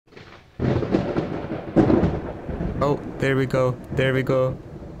Oh, there we go. There we go.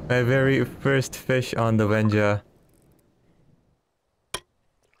 My very first fish on the Venga.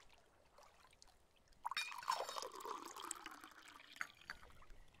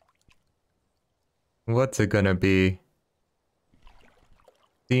 What's it gonna be?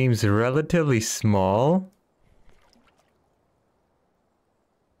 Seems relatively small.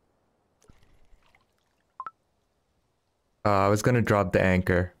 I was gonna drop the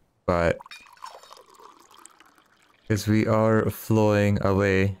anchor, but because we are flowing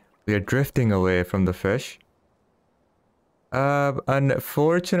away, we are drifting away from the fish.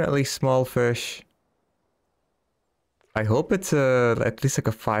 Unfortunately, small fish. I hope it's at least like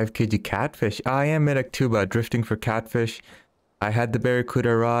a 5 kg catfish. I am in Akhtuba drifting for catfish. I had the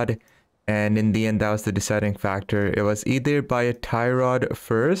barracuda rod, and in the end, that was the deciding factor. It was either buy a tie rod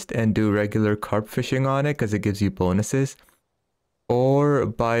first and do regular carp fishing on it because it gives you bonuses, or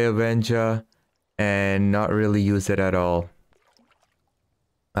buy a Venga and not really use it at all.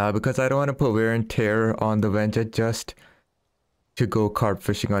 Because I don't want to put wear and tear on the Venga just to go carp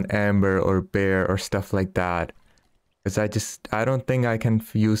fishing on amber or bear or stuff like that. Because I don't think I can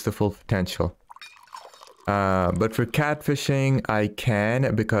use the full potential. But for catfishing, I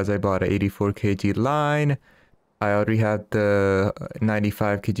can because I bought a 84 kg line. I already have the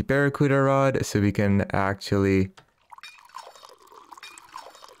 95 kg barracuda rod, so we can actually...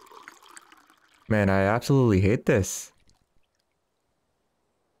 Man, I absolutely hate this.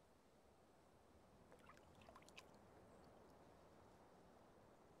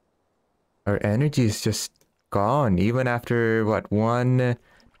 Our energy is just gone, even after, what, 1,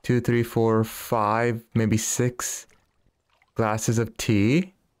 2, 3, 4, 5, maybe 6 glasses of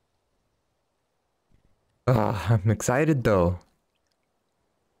tea. I'm excited though.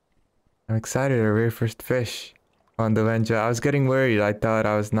 I'm excited, our very first fish on the Venga. I was getting worried. I thought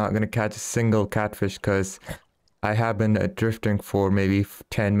I was not going to catch a single catfish because I have been drifting for maybe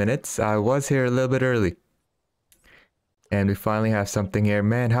 10 minutes. I was here a little bit early. And we finally have something here.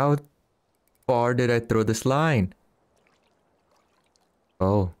 Man, how far did I throw this line?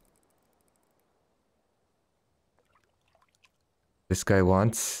 Oh. This guy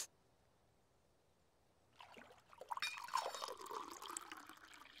wants...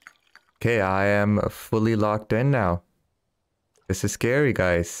 Okay, I am fully locked in now. This is scary,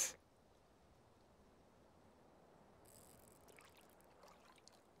 guys.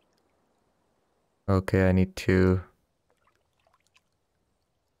 Okay, I need to...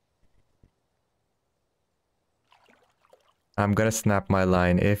 I'm gonna snap my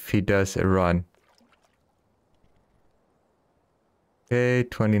line if he does run. Okay,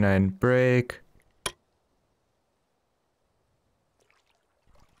 29 break.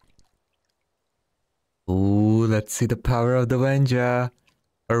 Ooh, let's see the power of the Venga.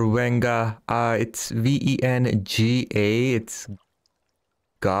 Or Venga. It's Venga. It's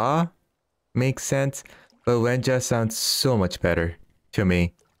Ga. Makes sense. But Venga sounds so much better to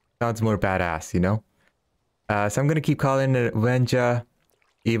me. Sounds more badass, you know? So I'm gonna keep calling it Venga,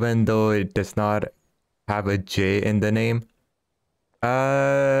 even though it does not have a J in the name.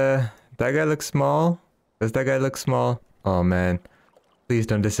 That guy looks small. Does that guy look small? Oh man. Please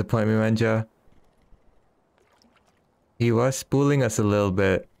don't disappoint me, Venga. He was spooling us a little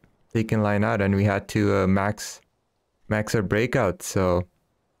bit, taking line out, and we had to max our breakout, so...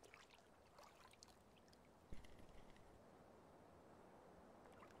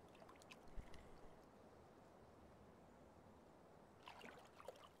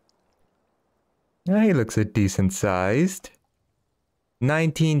 Yeah, he looks a decent sized.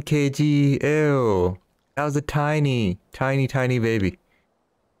 19 kg, ew. That was a tiny baby.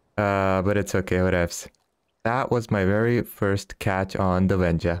 But it's okay, whatevs. That was my very first catch on the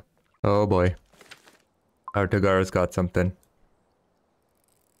Venga. Oh boy. Our Tagara's got something.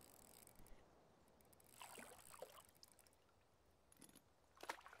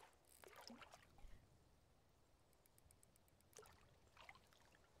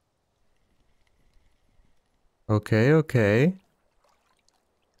 Okay, okay.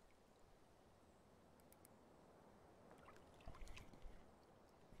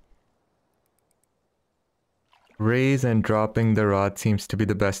 Raise and dropping the rod seems to be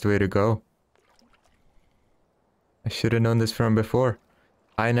the best way to go. I should have known this from before.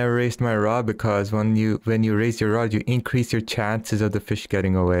 I never raised my rod because when you raise your rod, you increase your chances of the fish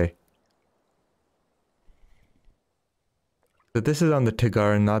getting away. So this is on the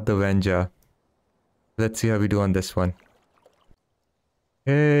Tagara, not the Venga. Let's see how we do on this one.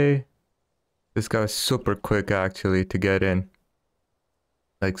 Hey. This guy was super quick actually to get in.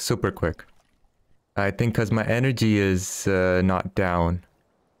 Like super quick. I think because my energy is not down.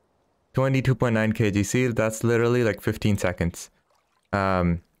 22.9 kg. See, that's literally like 15 seconds.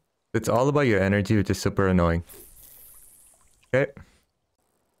 It's all about your energy, which is super annoying. Okay.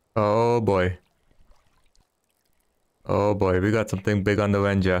 Oh boy. Oh boy, we got something big on the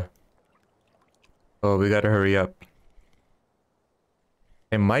Venja. Oh, we gotta hurry up.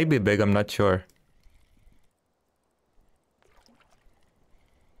 It might be big, I'm not sure.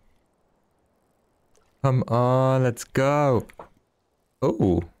 Come on, let's go.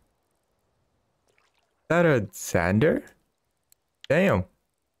 Oh. Is that a Xander? Damn.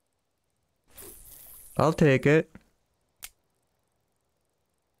 I'll take it.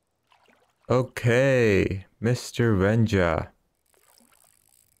 Okay, Mr. Venja.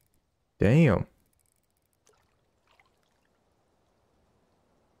 Damn.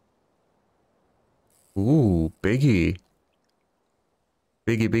 Ooh, biggie.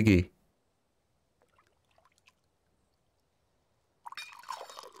 Biggie, biggie.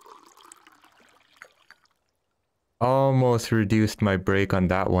 Almost reduced my break on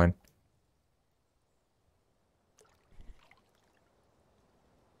that one.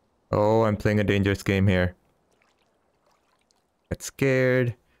 Oh, I'm playing a dangerous game here. Get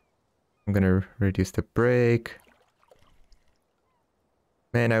scared. I'm gonna reduce the break.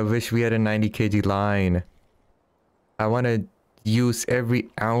 Man, I wish we had a 90 kg line. I want to use every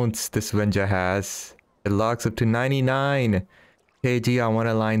ounce this Venja has. It locks up to 99 kg. I want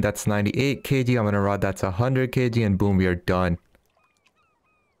a line that's 98 kg. I want a rod that's 100 kg, and boom, we are done.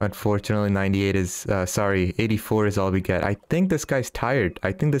 Unfortunately, 98 is, sorry, 84 is all we get. I think this guy's tired.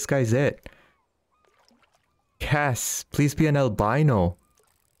 I think this guy's it. Cass, please be an albino.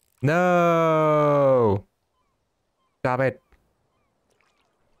 No! Stop it.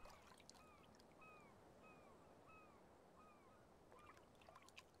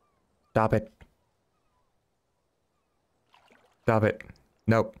 Stop it. Stop it.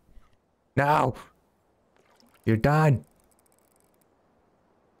 Nope. No! You're done.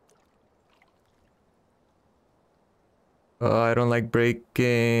 Oh, I don't like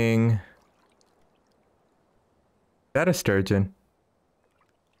breaking. Is that a sturgeon?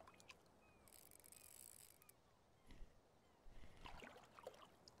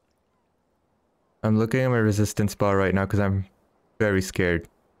 I'm looking at my resistance bar right now because I'm very scared.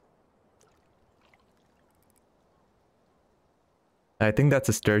 I think that's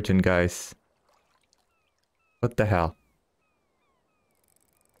a sturgeon, guys. What the hell?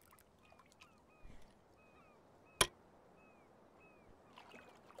 Is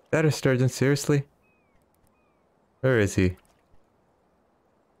that a sturgeon? Seriously? Where is he?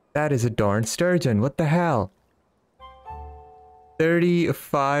 That is a darn sturgeon. What the hell?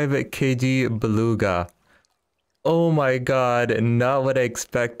 35 kg beluga. Oh my god, not what I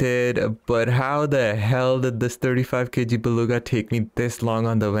expected, but how the hell did this 35 kg beluga take me this long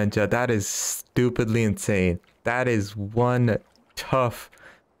on the Venja? That is stupidly insane. That is one tough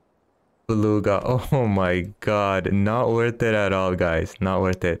beluga. Oh my god, not worth it at all, guys. Not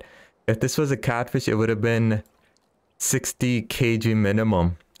worth it. If this was a catfish, it would have been 60 kg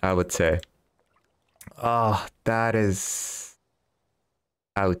minimum, I would say. Oh, that is...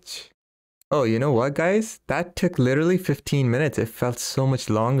 ouch. Oh, you know what, guys? That took literally 15 minutes. It felt so much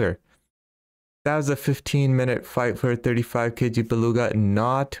longer. That was a 15-minute fight for a 35 kg beluga.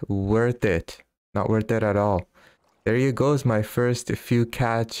 Not worth it. Not worth it at all. There you goes, my first few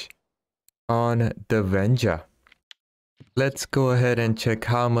catch on the Venja. Let's go ahead and check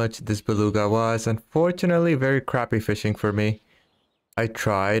how much this beluga was. Unfortunately, very crappy fishing for me. I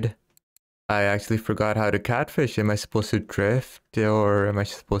tried. I actually forgot how to catfish. Am I supposed to drift or am I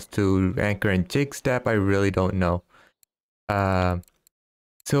supposed to anchor and jig step? I really don't know.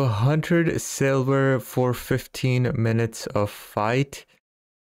 So 100 silver for 15 minutes of fight.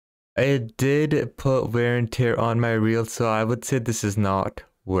 It did put wear and tear on my reel, so I would say this is not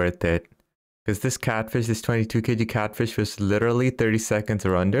worth it. Because this catfish, this 22 kg catfish was literally 30 seconds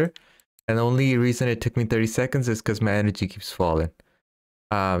or under. And the only reason it took me 30 seconds is because my energy keeps falling.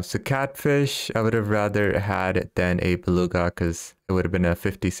 So catfish, I would have rather had it than a beluga because it would have been a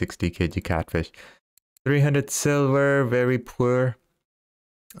 50-60 kg catfish. 300 silver, very poor.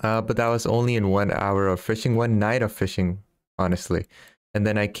 But that was only in 1 hour of fishing, 1 night of fishing, honestly. And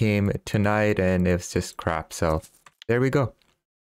then I came tonight and it was just crap. So there we go.